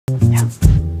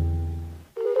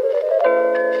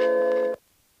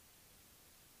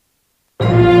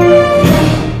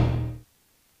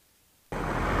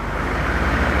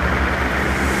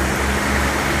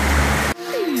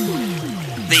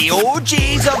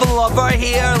ladies of Love are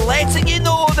here, letting you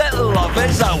know that love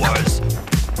is ours.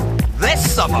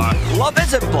 This summer, love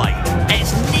isn't blind,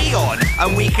 it's neon,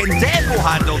 and we can defo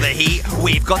handle the heat.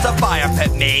 We've got a fire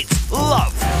pit, mates.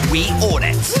 Love, we own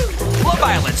it. Love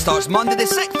Island starts Monday the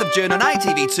 6th of June on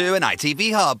ITV2 and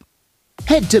ITV Hub.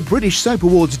 Head to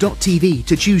BritishSoapAwards.tv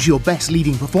to choose your best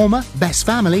leading performer, best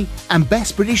family and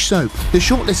best British soap. The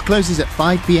shortlist closes at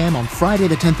 5 p.m. on Friday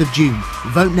the 10th of June.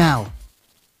 Vote now.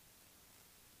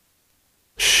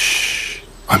 Shh,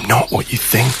 I'm not what you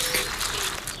think.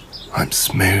 I'm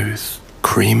smooth,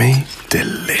 creamy,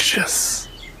 delicious.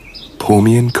 Pour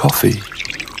me in coffee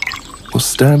or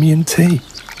stir me in tea.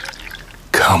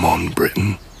 Come on,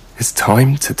 Britain. It's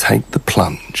time to take the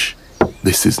plunge.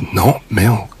 This is not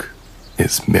milk.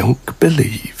 It's milk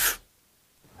believe.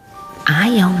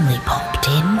 I only popped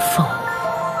in for...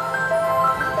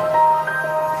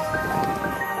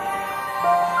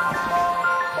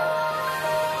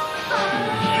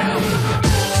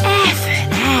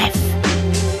 F&F.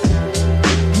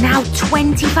 Now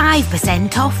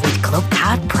 25% off with club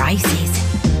card prices.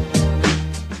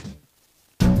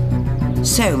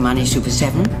 So, Money Super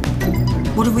 7,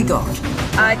 what have we got?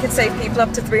 I could save people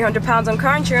up to £300 on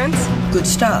car insurance. Good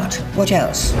start. What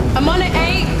else? I'm on at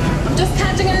 8. I'm just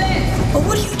catching a lift. But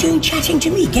what are you doing chatting to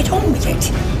me? Get on with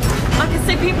it. I can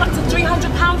save people up to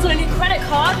 £300 on a new credit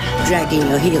card. Dragging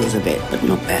your heels a bit, but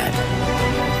not bad.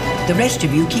 The rest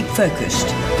of you keep focused.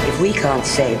 If we can't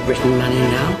save Britain money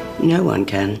now, no one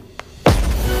can.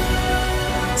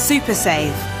 Super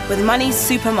Save with Money's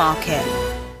Supermarket.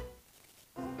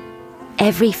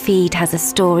 Every feed has a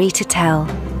story to tell.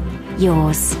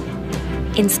 Yours.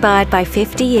 Inspired by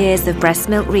 50 years of breast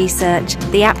milk research,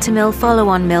 the Aptamil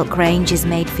follow-on milk range is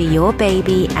made for your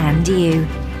baby and you.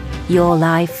 Your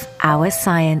life, our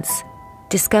science.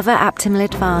 Discover Aptamil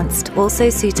Advanced, also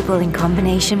suitable in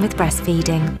combination with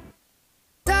breastfeeding.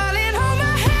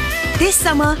 This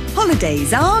summer,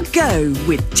 holidays are go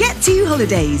with Jet2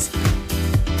 Holidays.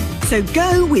 So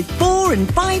go with 4- and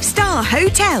 5-star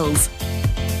hotels.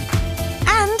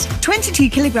 And 22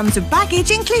 kilograms of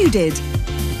baggage included.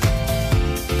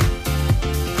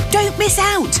 Don't miss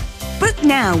out. Book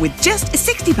now with just a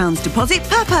 £60 deposit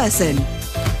per person.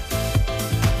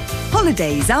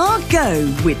 Holidays are go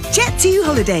with Jet2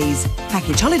 Holidays.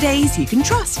 Package holidays you can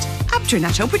trust. Aptra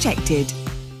National protected.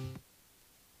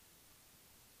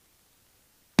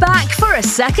 Back for a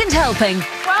second helping.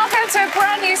 Welcome to a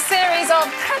brand new series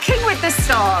of Cooking with the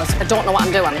Stars. I don't know what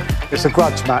I'm doing. It's a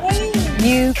grudge match.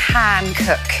 You can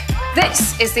cook.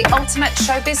 This is the ultimate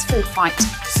showbiz food fight.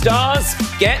 Stars,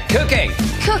 get cooking.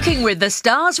 Cooking with the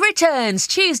Stars returns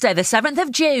Tuesday the 7th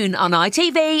of June on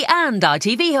ITV and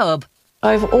ITV Hub.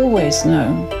 I've always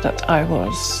known that I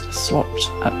was swapped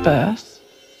at birth.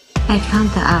 I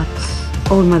found that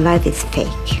out. All my life is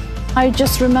fake. I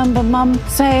just remember Mum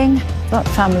saying, that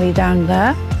family down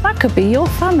there, that could be your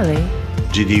family.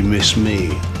 Did he miss me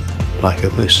like I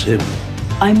missed him?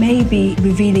 I may be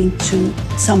revealing to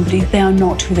somebody they are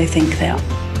not who they think they are.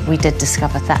 We did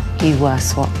discover that you were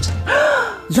swapped.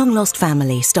 Long Lost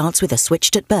Family starts with a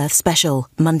Switched at Birth special,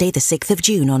 Monday the 6th of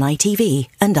June on ITV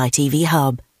and ITV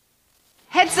Hub.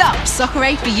 Heads up, Soccer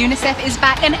Aid for UNICEF is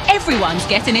back and everyone's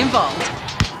getting involved.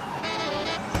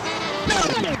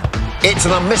 It's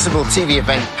an unmissable TV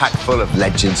event packed full of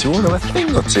legends who all know a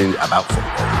thing or two about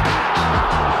football.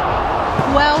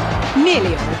 Well,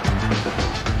 nearly all.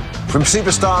 From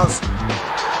superstars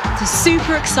to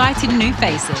super exciting new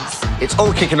faces. It's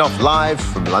all kicking off live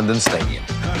from London Stadium.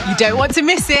 You don't want to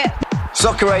miss it.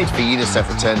 Soccer Aid for UNICEF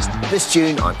returns this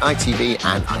June on ITV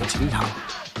and ITV Hub.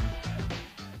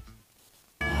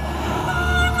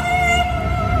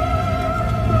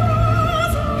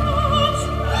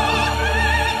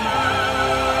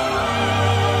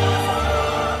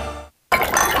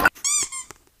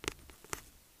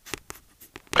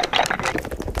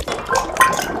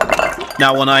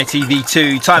 Now on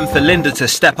ITV2, time for Linda to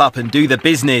step up and do the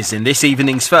business in this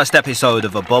evening's first episode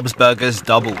of a Bob's Burgers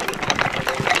double.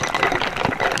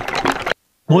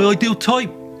 My ideal type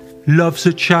loves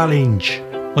a challenge.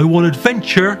 I want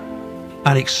adventure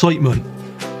and excitement.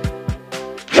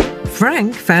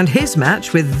 Frank found his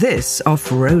match with this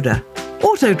off-roader.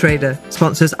 Auto Trader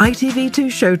sponsors ITV2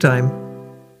 Showtime.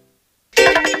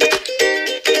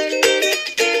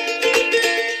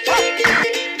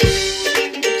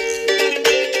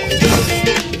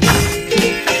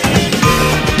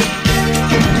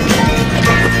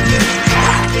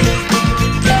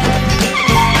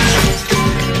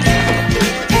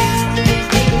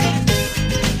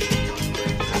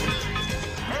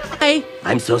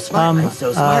 I'm so smart. I'm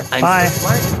so smart. I'm bye.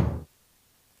 so smart.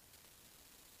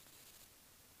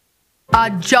 I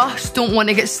just don't want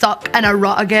to get stuck in a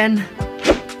rut again.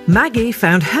 Maggie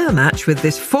found her match with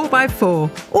this 4x4.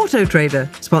 Auto Trader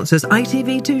sponsors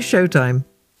ITV2 Showtime.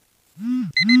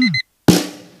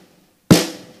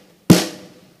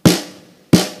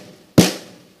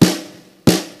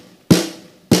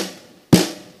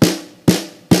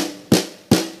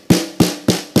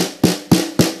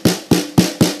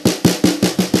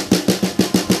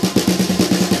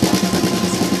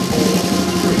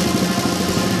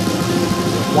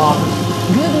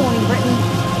 Good morning, Britain.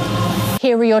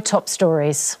 Here are your top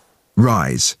stories.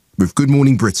 Rise with Good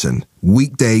Morning Britain,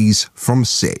 weekdays from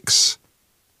 6.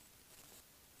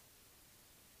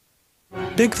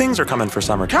 Big things are coming for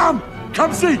summer. Come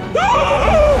see!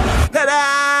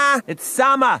 Ta-da! It's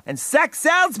summer and sex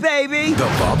sells, baby! The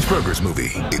Bob's Burgers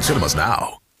movie in cinemas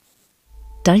now.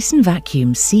 Dyson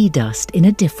vacuums see dust in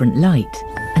a different light.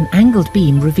 An angled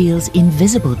beam reveals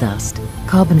invisible dust.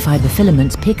 Carbon fibre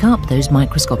filaments pick up those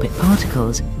microscopic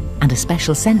particles, and a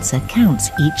special sensor counts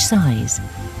each size.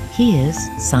 Here's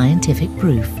scientific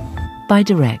proof, by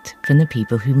direct from the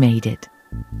people who made it.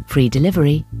 Free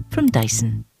delivery from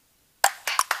Dyson.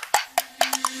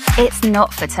 It's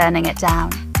not for turning it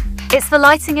down. It's for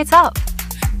lighting it up.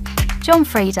 John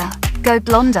Frieda, go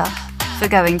blonder. For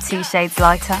going 2 shades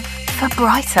lighter. For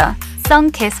brighter.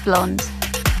 Sun-kissed blonde.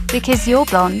 Because your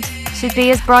blonde should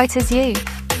be as bright as you.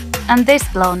 And this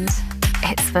blonde,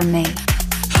 it's for me.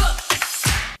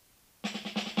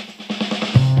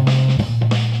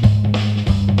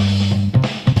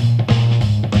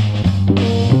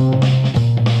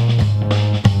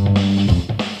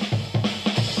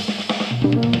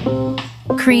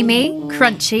 Creamy,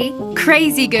 crunchy,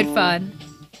 crazy good fun.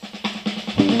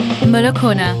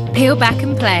 Mulakona, peel back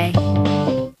and play.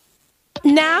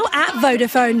 Now at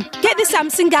Vodafone, get the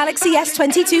Samsung Galaxy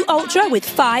S22 Ultra with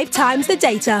 5 times the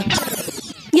data.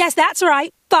 Yes, that's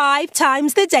right, 5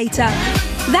 times the data.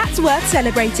 That's worth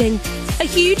celebrating. A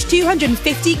huge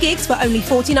 250 gigs for only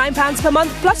 £49 per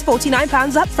month plus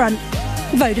 £49 up front.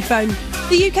 Vodafone,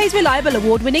 the UK's reliable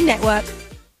award-winning network.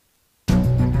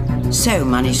 So,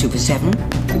 Money Super 7,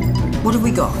 what have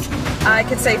we got? I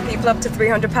could save people up to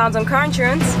 £300 on car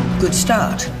insurance. Good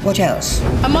start. What else?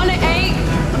 I'm on at 8.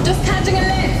 I'm just catching a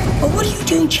lift. Well, what are you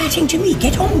doing chatting to me?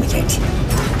 Get on with it.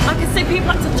 I could save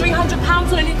people up to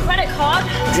 £300 on a new credit card.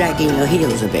 Dragging your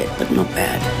heels a bit, but not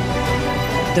bad.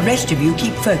 The rest of you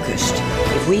keep focused.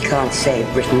 If we can't save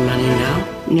Britain money now,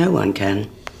 no one can.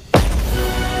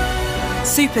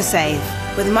 Super Save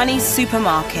with Money's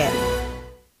Supermarket.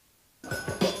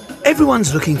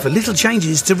 Everyone's looking for little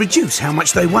changes to reduce how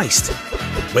much they waste.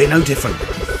 We're no different.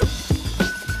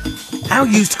 Our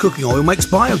used cooking oil makes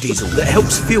biodiesel that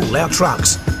helps fuel our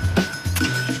trucks.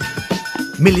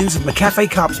 Millions of McCafe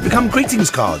cups become greetings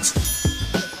cards.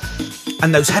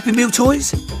 And those Happy Meal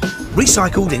toys?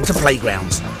 Recycled into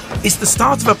playgrounds. It's the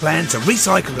start of a plan to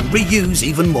recycle and reuse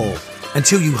even more,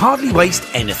 until you hardly waste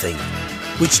anything.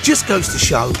 Which just goes to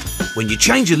show, when you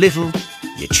change a little,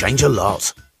 you change a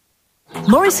lot.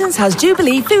 Morrison's has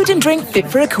Jubilee food and drink fit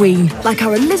for a queen. Like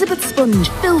our Elizabeth sponge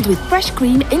filled with fresh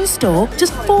cream in store,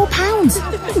 just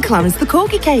 £4. And Clarence the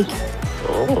corky cake.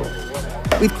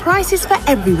 With prices for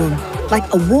everyone. Like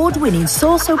award-winning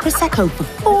Sorso Prosecco for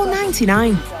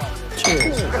 £4.99.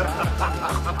 Cheers.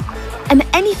 And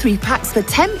any 3 packs for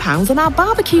 £10 on our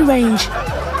barbecue range.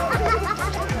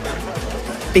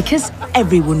 Because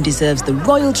everyone deserves the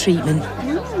royal treatment.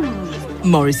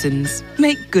 Morrison's.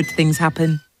 Make good things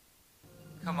happen.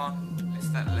 Come on,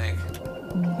 lift that leg.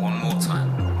 One more time.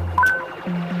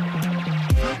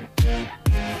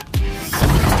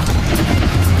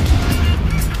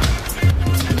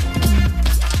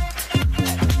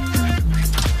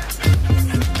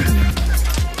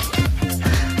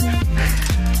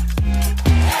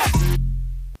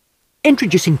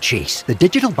 Introducing Chase, the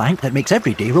digital bank that makes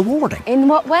every day rewarding. In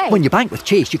what way? When you bank with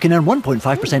Chase, you can earn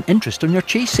 1.5% interest on your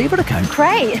Chase Saver account.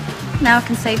 Great. Now I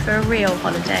can save for a real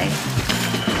holiday.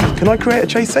 Can I create a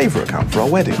Chase Saver account for our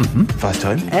wedding? First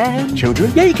time?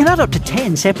 Children? Yeah, you can add up to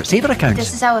 10 separate Saver accounts.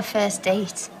 This is our first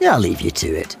date. Yeah, I'll leave you to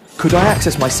it. Could I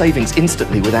access my savings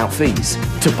instantly without fees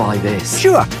to buy this?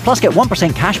 Sure, plus get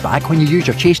 1% cash back when you use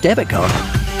your Chase debit card.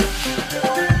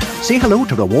 Say hello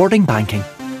to rewarding banking.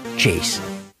 Chase.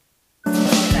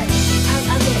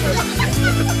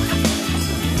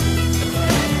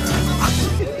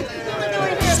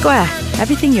 Square,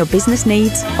 everything your business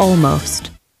needs, almost.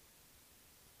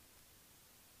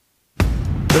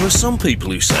 There are some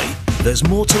people who say there's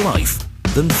more to life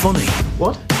than funny.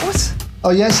 What? What?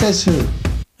 Oh, yes, says who?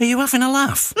 Are you having a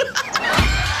laugh?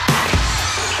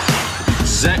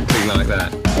 Exactly like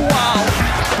that. Wow!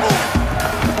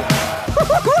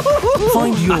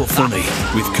 Find your funny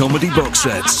with comedy box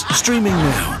sets. Streaming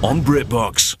now on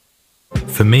BritBox.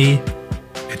 For me,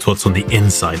 it's what's on the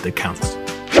inside that counts.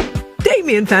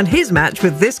 Damien found his match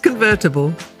with this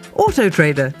convertible. Auto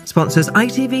Trader sponsors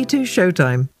ITV2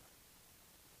 Showtime.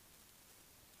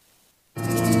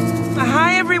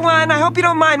 Hi, everyone. I hope you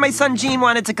don't mind. My son Gene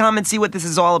wanted to come and see what this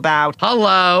is all about.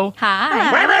 Hello.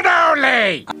 Hi. Women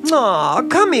only! Aw,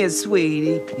 come here,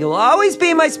 sweetie. You'll always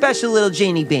be my special little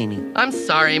Genie Beanie. I'm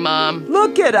sorry, Mom.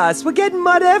 Look at us. We're getting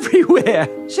mud everywhere.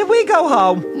 Should we go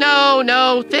home?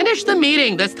 No. Finish the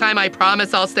meeting. This time I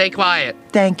promise I'll stay quiet.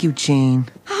 Thank you, Gene.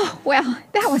 Oh, well,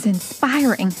 that was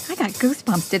inspiring. I got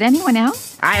goosebumps. Did anyone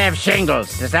else? I have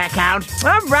shingles. Does that count?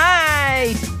 All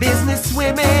right. Business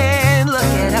women, look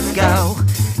at us go.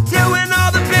 Doing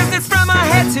all the business from our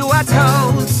head to our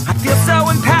toes. I feel so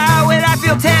empowered, I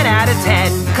feel 10 out of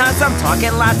 10. Cause I'm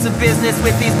talking lots of business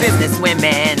with these business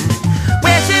women.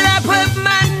 Where should I put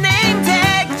my name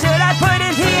tag? Should I put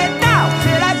it here? No.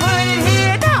 Should I put it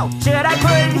here? No. Should I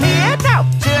put it here? No.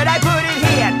 Should I put it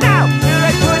here?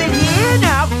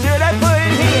 No. Should I put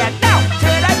it here? No.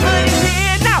 Should I put it here? No. Should I put it here?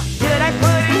 No. Should I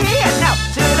put it here? No.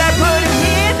 Should I put it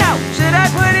here? No. Should I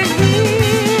put it here?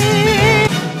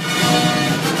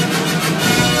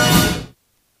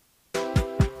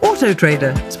 Auto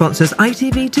Trader sponsors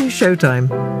ITV2 Showtime.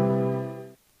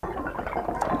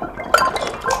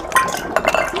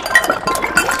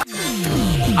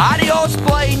 Adios,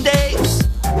 blind dates.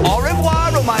 Au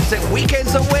revoir, romantic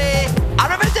weekends away.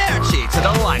 Arrivederci to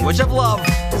the language of love.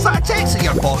 Is that a text in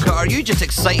your pocket, or are you just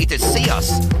excited to see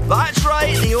us? That's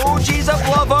right, the OGs of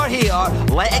love are here,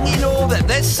 letting you know that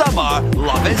this summer,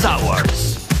 love is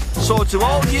ours. So to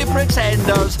all you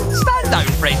pretenders, stand down,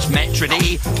 French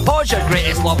Metronee, pause your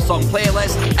greatest love song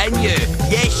playlist, and you,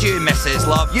 yes you, Mrs.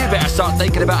 Love, you better start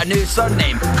thinking about a new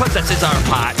surname, cause this is our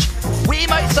patch. We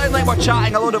might sound like we're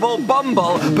chatting a load of old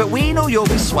bumble, but we know you'll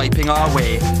be swiping our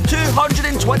way.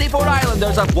 224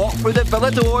 Islanders have walked through the villa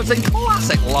doors in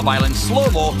classic Love Island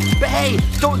slow-mo, but hey,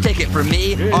 don't take it from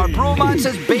me, our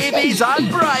bromances, babies and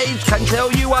brides can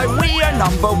tell you why we are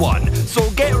 #1. So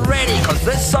get ready, cause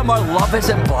this summer love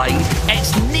isn't blind,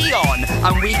 it's neon,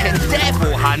 and we can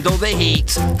defo handle the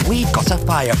heat. We've got a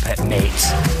fire pit,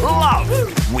 mates. Love,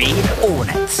 we own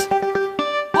it.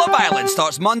 Love Island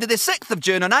starts Monday the 6th of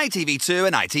June on ITV2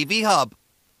 and ITV Hub.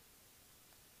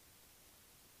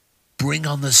 Bring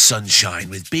on the sunshine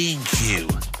with B&Q.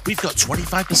 We've got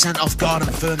 25% off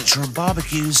garden furniture and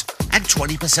barbecues and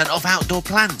 20% off outdoor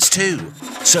plants too.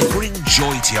 So bring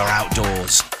joy to your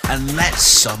outdoors and let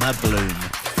summer bloom.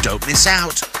 Don't miss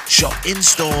out. Shop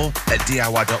in-store at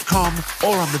DIY.com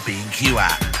or on the B&Q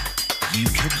app. You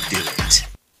can do it.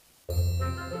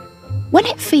 When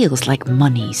it feels like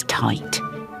money's tight,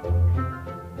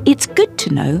 it's good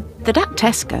to know that at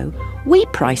Tesco, we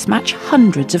price match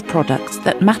hundreds of products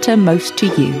that matter most to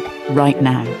you right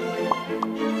now.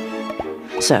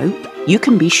 So you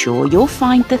can be sure you'll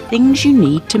find the things you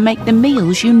need to make the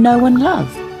meals you know and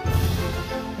love.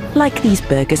 Like these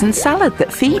burgers and salad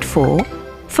that feed four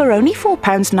for only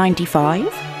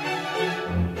 £4.95.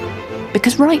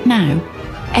 Because right now,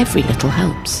 every little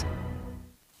helps.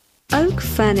 Oak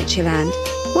Furnitureland.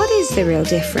 What is the real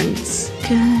difference?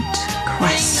 Good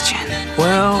question.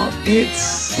 Well,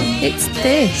 it's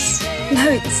this. No,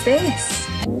 it's this.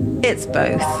 It's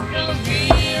both.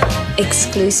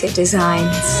 Exclusive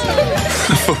designs.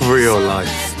 For real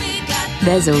life.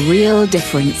 There's a real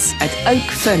difference at Oak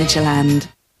Furnitureland.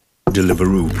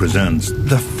 Deliveroo presents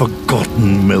The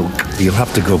Forgotten Milk. You'll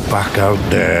have to go back out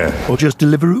there. Or just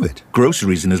Deliveroo it.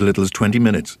 Groceries in as little as 20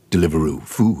 minutes. Deliveroo.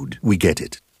 Food. We get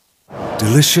it.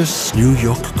 Delicious New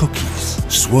York cookies,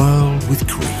 swirled with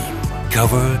cream,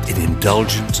 covered in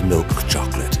indulgent milk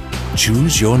chocolate.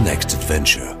 Choose your next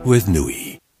adventure with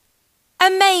Nui.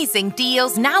 Amazing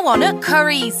deals now on at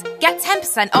Currys. Get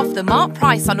 10% off the marked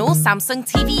price on all Samsung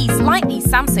TVs, like these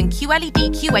Samsung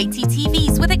QLED Q80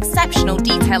 TVs with exceptional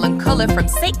detail and colour from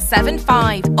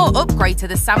 $675. Or upgrade to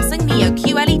the Samsung Neo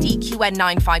QLED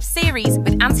QN95 series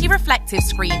with anti-reflective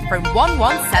screen from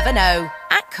 $1170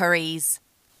 at Currys.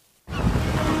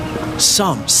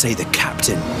 Some say the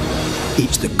captain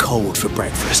eats the cold for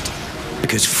breakfast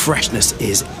because freshness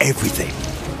is everything.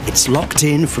 It's locked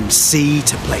in from sea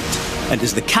to plate. And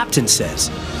as the captain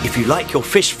says, if you like your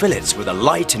fish fillets with a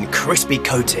light and crispy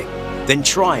coating, then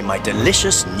try my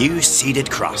delicious new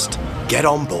seeded crust. Get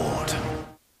on board.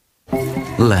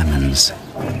 Lemons.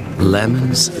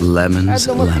 Lemons, lemons,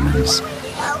 lemons.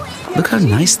 Look how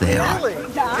nice they are.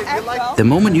 The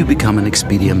moment you become an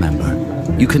Expedia member,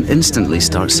 you can instantly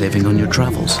start saving on your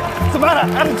travels. Savannah,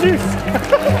 add a juice!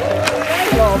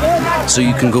 So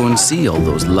you can go and see all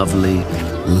those lovely,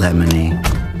 lemony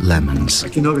lemons.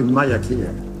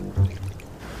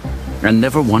 And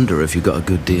never wonder if you got a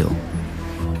good deal.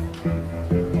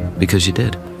 Because you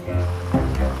did.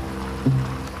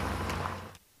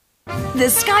 The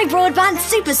Sky Broadband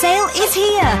Super Sale is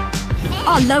here.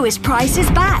 Our lowest price is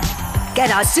back. Get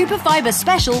our Super Fibre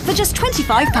Special for just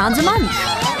 £25 a month.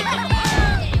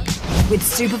 With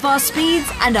super fast speeds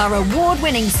and our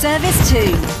award-winning service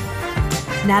too.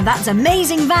 Now that's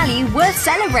amazing value worth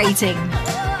celebrating.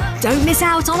 Don't miss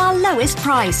out on our lowest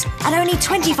price at only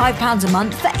 £25 a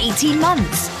month for 18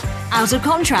 months. Out of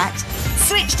contract?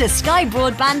 Switch to Sky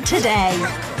Broadband today.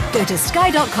 Go to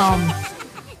sky.com.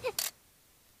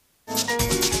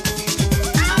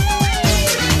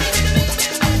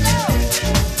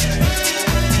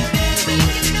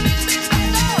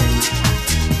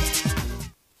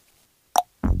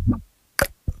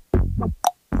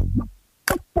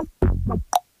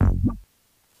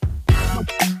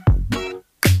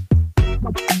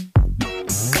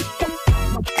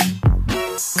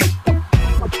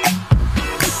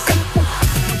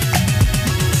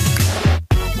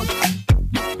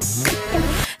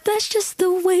 That's just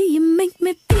the way you make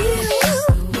me feel.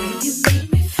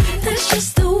 That's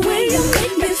just the way you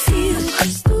make me feel.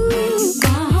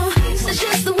 That's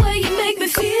just the way you make me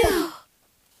feel.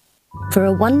 For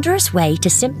a wondrous way to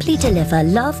simply deliver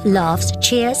love, laughs,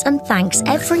 cheers and thanks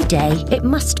every day, it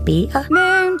must be a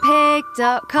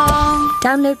moonpig.com.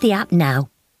 Download the app now.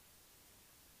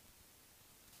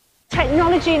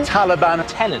 Technology, Taliban,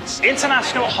 tenants,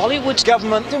 international, Hollywood,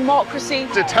 government, democracy,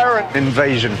 deterrent,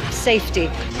 invasion, safety,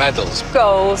 medals,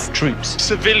 goals, troops,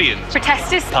 civilians,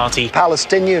 protesters, party,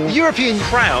 Palestinian, European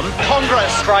crown,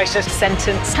 Congress, crisis,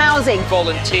 sentence, housing,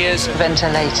 volunteers,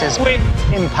 ventilators, wind,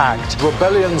 impact,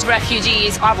 rebellions,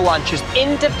 refugees, avalanches,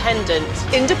 independent,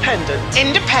 independent,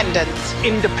 independent,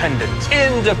 independent,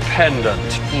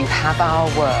 independent. You have our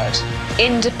word.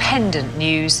 Independent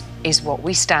news is what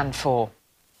we stand for.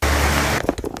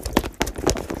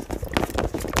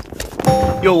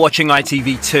 You're watching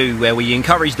ITV2, where we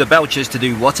encourage the Belchers to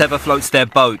do whatever floats their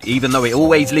boat, even though it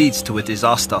always leads to a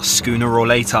disaster, sooner or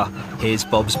later. Here's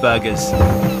Bob's Burgers.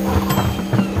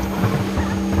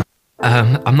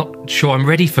 I'm not sure I'm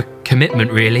ready for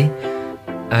commitment, really.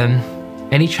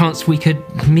 Any chance we could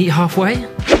meet halfway?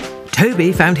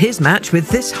 Toby found his match with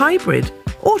this hybrid.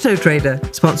 Auto Trader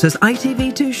sponsors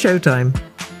ITV2 Showtime.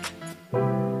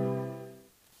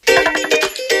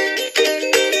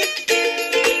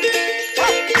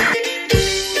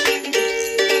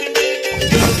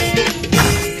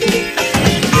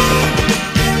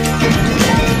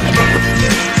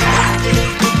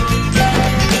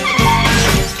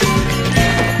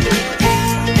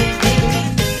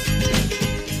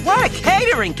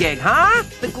 Gig, huh?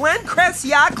 The Glen Crest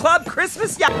Yacht Club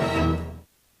Christmas Yacht.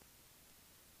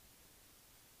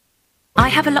 I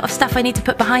have a lot of stuff I need to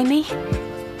put behind me.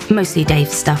 Mostly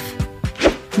Dave's stuff.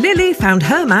 Lily found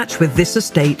her match with this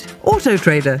estate. Auto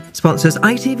Trader sponsors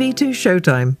ITV2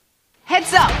 Showtime.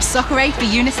 Heads up, Soccer Aid for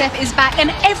UNICEF is back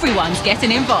and everyone's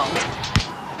getting involved.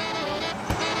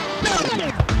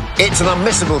 It's an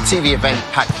unmissable TV event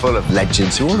packed full of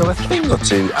legends who all know a thing or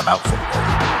two about football.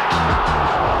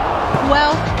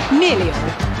 Well, nearly all.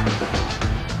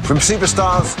 From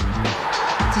superstars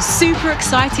to super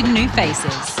exciting new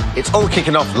faces. It's all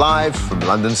kicking off live from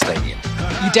London Stadium.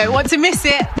 You don't want to miss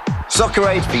it. Soccer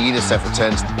Aid for UNICEF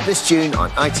returns this June on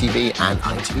ITV and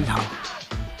ITV Hub.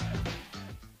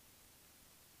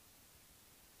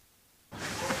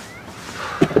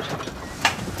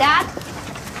 Dad?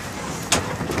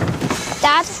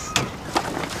 Dad?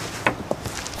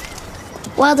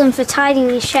 Well done for tidying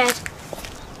your shed.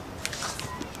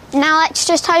 Now let's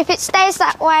just hope it stays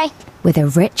that way. With a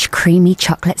rich, creamy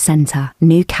chocolate centre,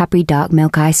 new Cadbury Dark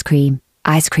Milk Ice Cream.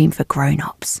 Ice cream for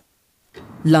grown-ups.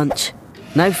 Lunch.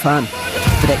 No fun.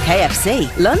 But at KFC,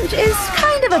 lunch is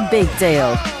kind of a big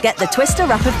deal. Get the Twister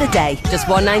wrap of the day. Just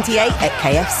 $1.98 at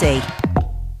KFC.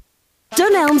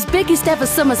 Dunelm's biggest ever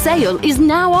summer sale is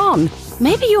now on.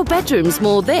 Maybe your bedroom's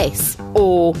more this,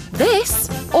 or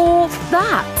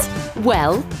that.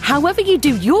 Well, however you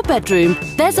do your bedroom,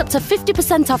 there's up to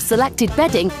 50% off selected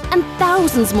bedding and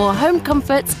thousands more home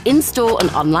comforts in-store and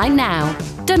online now.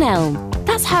 Dunelm.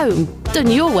 That's home.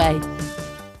 Done your way.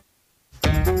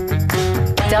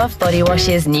 Dove Body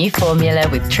Wash's new formula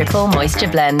with triple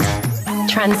moisture blend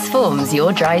transforms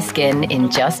your dry skin in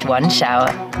just one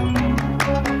shower.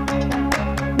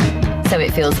 So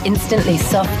it feels instantly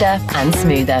softer and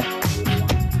smoother.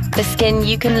 The skin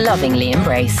you can lovingly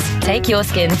embrace. Take your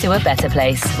skin to a better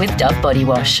place with Dove Body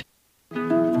Wash.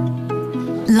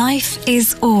 Life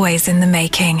is always in the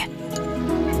making.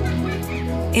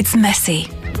 It's messy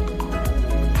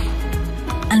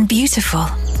and beautiful.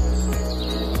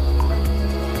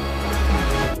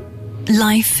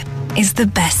 Life is the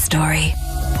best story.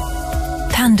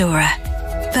 Pandora,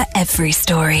 for every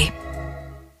story.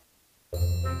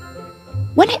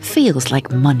 When it feels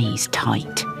like money's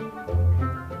tight,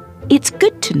 it's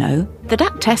good to know that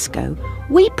at Tesco,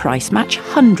 we price match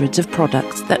hundreds of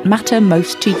products that matter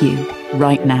most to you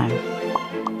right now.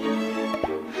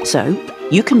 So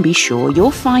you can be sure you'll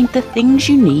find the things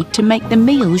you need to make the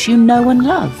meals you know and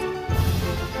love.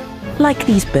 Like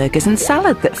these burgers and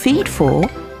salad that feed four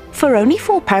for only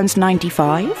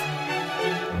 £4.95.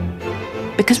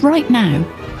 Because right now,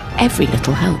 every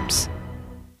little helps.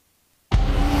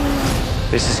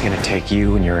 This is going to take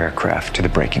you and your aircraft to the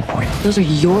breaking point. Those are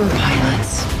your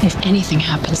pilots. If anything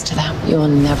happens to them, you will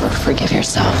never forgive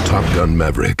yourself. Top Gun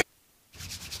Maverick.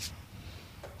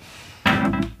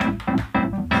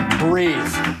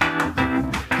 Breathe.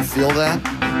 You feel that?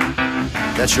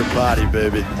 That's your body,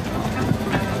 baby.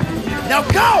 Now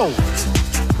go!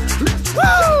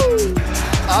 Woo!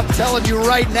 I'm telling you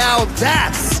right now,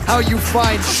 that's how you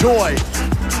find joy.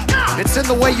 It's in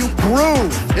the way you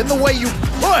groove, in the way you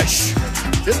push,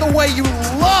 in the way you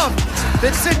love.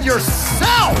 It's in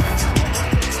yourself.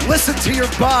 Listen to your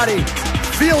body.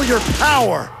 Feel your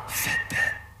power.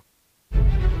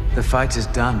 The fight is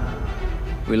done.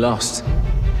 We lost.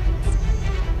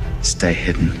 Stay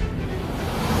hidden.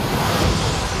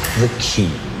 The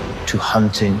key to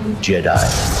hunting Jedi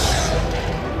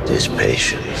is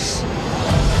patience.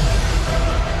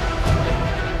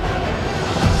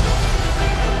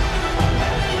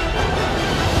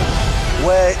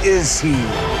 Where is he?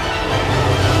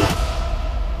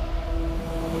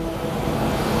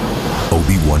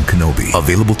 Obi-Wan Kenobi.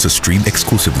 Available to stream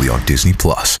exclusively on Disney+.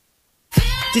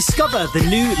 Discover the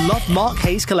new Love Mark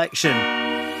Hayes collection.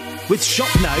 With Shop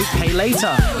Now, Pay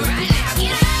Later.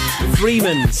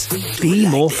 Freeman's. Be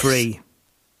more free.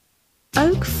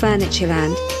 Oak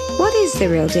Furnitureland. What is the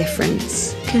real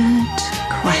difference? Good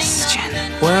question.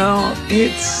 Well,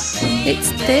 it's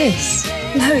this.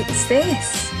 No, it's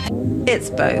this. It's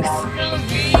both.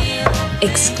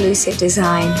 Exclusive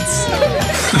designs.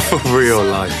 For real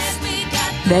life.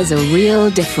 There's a real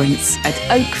difference at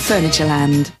Oak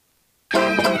Furnitureland.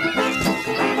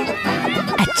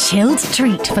 A chilled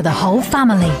treat for the whole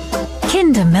family.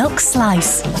 Kinder Milk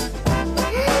Slice.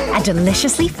 A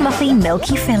deliciously fluffy,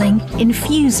 milky filling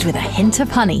infused with a hint of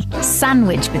honey,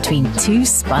 sandwiched between two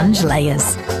sponge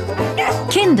layers.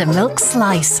 Kinder Milk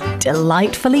Slice,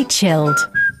 delightfully chilled.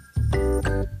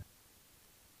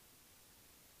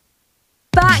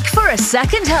 Back for a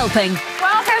second helping.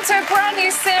 Welcome to a brand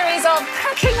new series of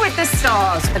Cooking with the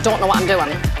Stars. I don't know what I'm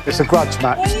doing. It's a grudge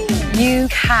match. You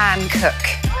can cook.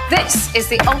 This is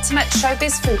the ultimate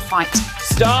showbiz food fight.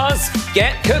 Stars,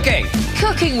 get cooking.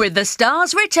 Cooking with the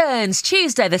Stars returns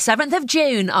Tuesday the 7th of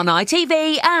June on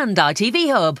ITV and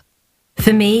ITV Hub.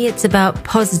 For me, it's about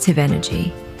positive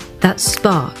energy. That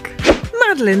spark.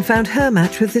 Madeline found her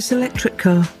match with this electric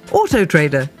car. Auto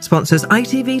Trader sponsors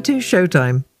ITV2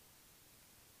 Showtime.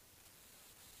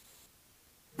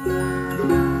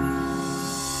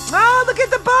 Oh, look at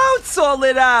the boats all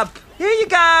lit up. Here you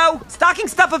go. Stocking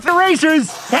stuffer for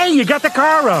racers. Hey, you got the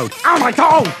car out. Oh, my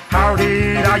toe. How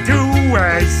did I do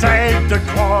as Santa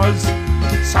Claus?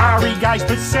 Sorry, guys,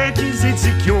 but Santa's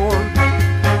insecure.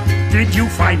 Did you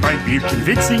find my beard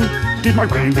convincing? Did my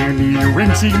reindeer need a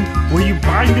rinsing? Were you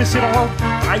buying this at all?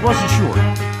 I wasn't sure.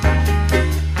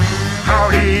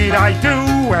 How did I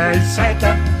do as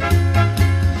Santa?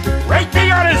 Rate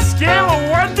me on a scale of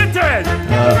 1 to 10.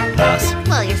 Pass.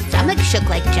 Well, your stomach shook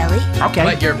like jelly. Okay.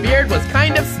 But your beard was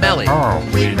kind of smelly. Oh.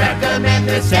 We'd recommend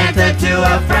this Santa to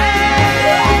a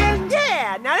friend.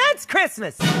 Yeah, now that's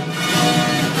Christmas.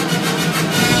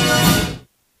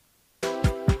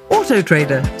 Auto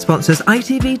Trader sponsors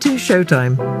ITV2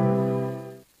 Showtime.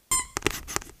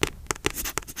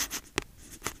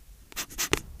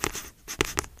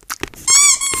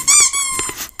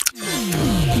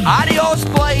 Adios,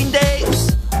 blind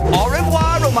dates. Au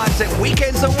revoir, romantic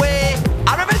weekends away.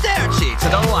 Arrivederci to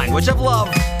the language of love.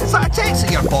 Is that a text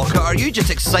in your pocket, or are you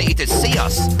just excited to see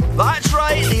us? That's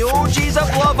right, the OGs of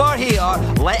love are here,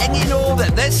 letting you know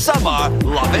that this summer,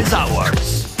 love is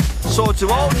ours. So to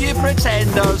all you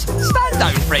pretenders, stand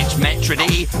down, French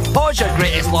matronette, pause your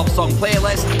greatest love song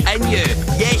playlist, and you,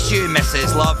 yes you,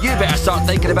 Mrs. Love, you better start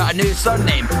thinking about a new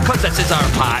surname, cause this is our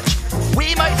patch.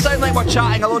 We might sound like we're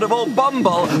chatting a load of old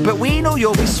bumble, but we know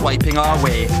you'll be swiping our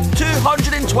way.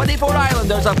 224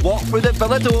 islanders have walked through the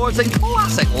villa doors in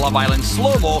classic Love Island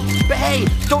slow-mo, but hey,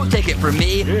 don't take it from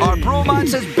me. Our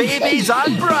bromances, babies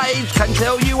and brides can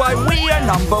tell you why we are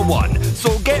 #1.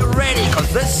 So get ready,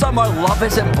 cause this summer love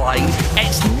isn't blind,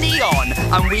 it's neon,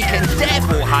 and we can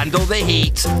defo handle the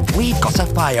heat. We've got a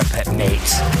fire pit,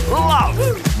 mates. Love,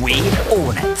 we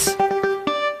own it.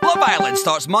 Love Island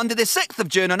starts Monday the 6th of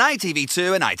June on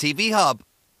ITV2 and ITV Hub.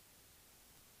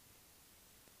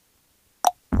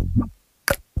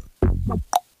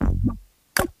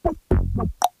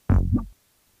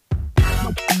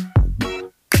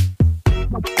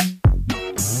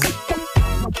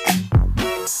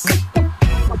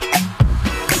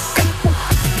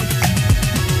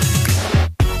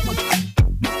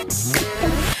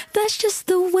 That's just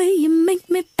the way you make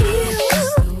me feel.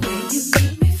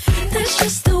 That's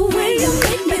just the way you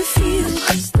make me feel.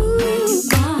 That's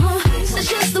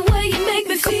just the way you make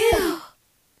me feel.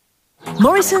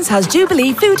 Morrison's has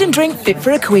Jubilee food and drink fit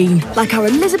for a queen. Like our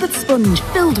Elizabeth sponge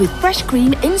filled with fresh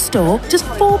cream in store, just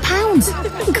 £4.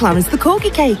 And Clarence the corky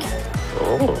cake.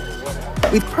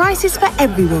 With prices for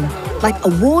everyone. Like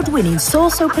award-winning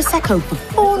Sorso Prosecco for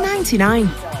 £4.99.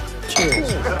 Cheers.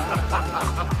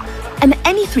 And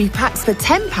any 3 packs for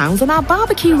 £10 on our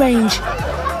barbecue range.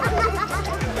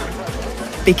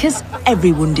 Because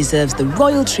everyone deserves the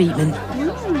royal treatment.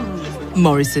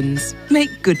 Morrison's.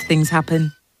 Make good things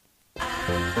happen.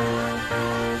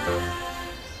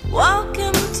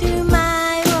 Welcome to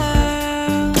my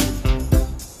world.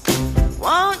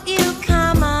 Won't you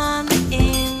come on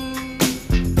in?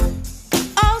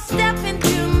 Oh, step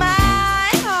into my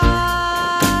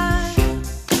heart.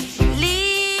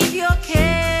 Leave your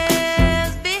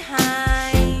cares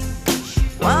behind.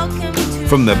 Welcome to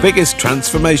From the biggest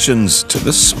transformations to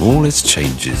the smallest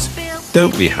changes.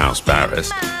 Don't be house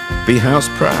embarrassed. Be house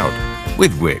proud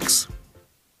with Wix.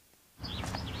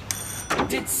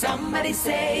 Did somebody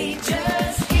say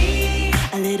just eat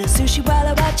a little sushi while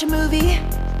I watch a movie?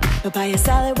 Or buy a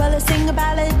salad while I sing a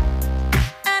ballad?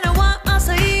 And I want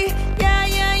also eat,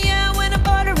 yeah, when I'm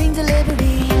ordering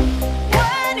delivery.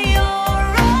 When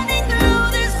you're running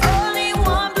through, there's only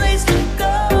one place to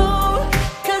go.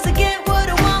 Cause I get what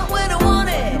I want when I want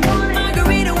it.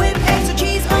 Margarita with extra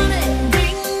cheese on it.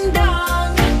 Ding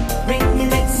dong, ring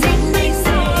it, sing, they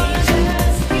say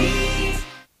just eat.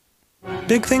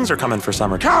 Big things are coming for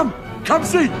summer. Come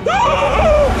see.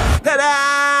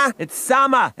 Ta-da! It's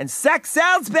summer and sex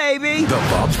sells, baby! The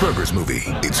Bob's Burgers movie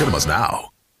in cinemas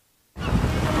now.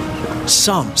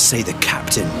 Some say the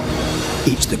captain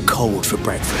eats the cold for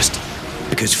breakfast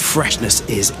because freshness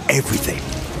is everything.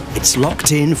 It's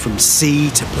locked in from sea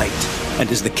to plate.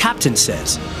 And as the captain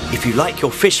says, if you like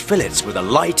your fish fillets with a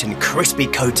light and crispy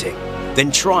coating,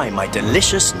 then try my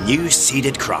delicious new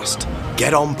seeded crust.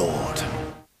 Get on board.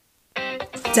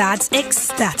 Dad's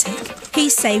ecstatic. He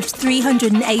saved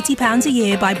 £380 a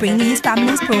year by bringing his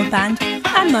family's broadband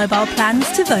and mobile plans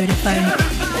to Vodafone.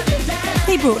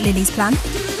 They brought Lily's plan,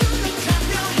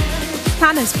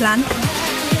 Hannah's plan,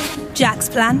 Jack's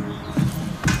plan,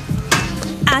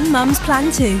 and Mum's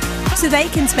plan too, so they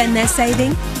can spend their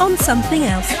saving on something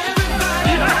else.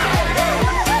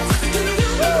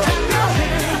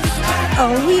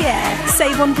 Oh yeah,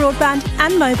 save on broadband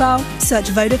and mobile. Search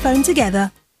Vodafone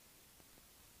together.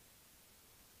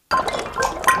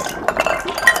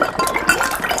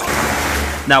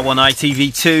 Now on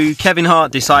ITV2, Kevin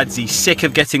Hart decides he's sick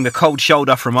of getting the cold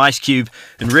shoulder from Ice Cube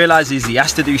and realises he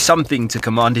has to do something to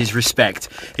command his respect.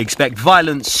 Expect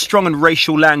violence, strong and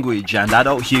racial language and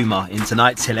adult humour in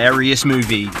tonight's hilarious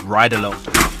movie, Ride Along.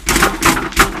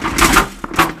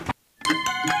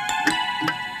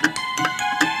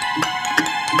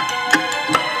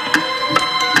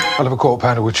 I'll have a quarter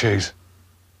pounder with cheese.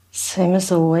 Same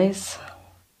as always.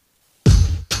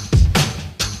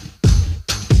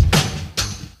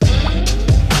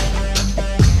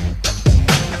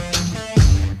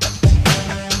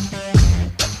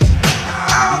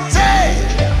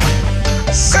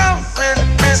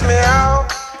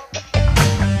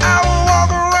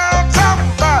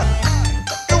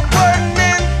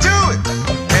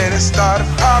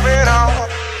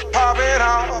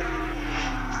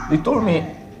 They told me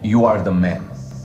you are the man.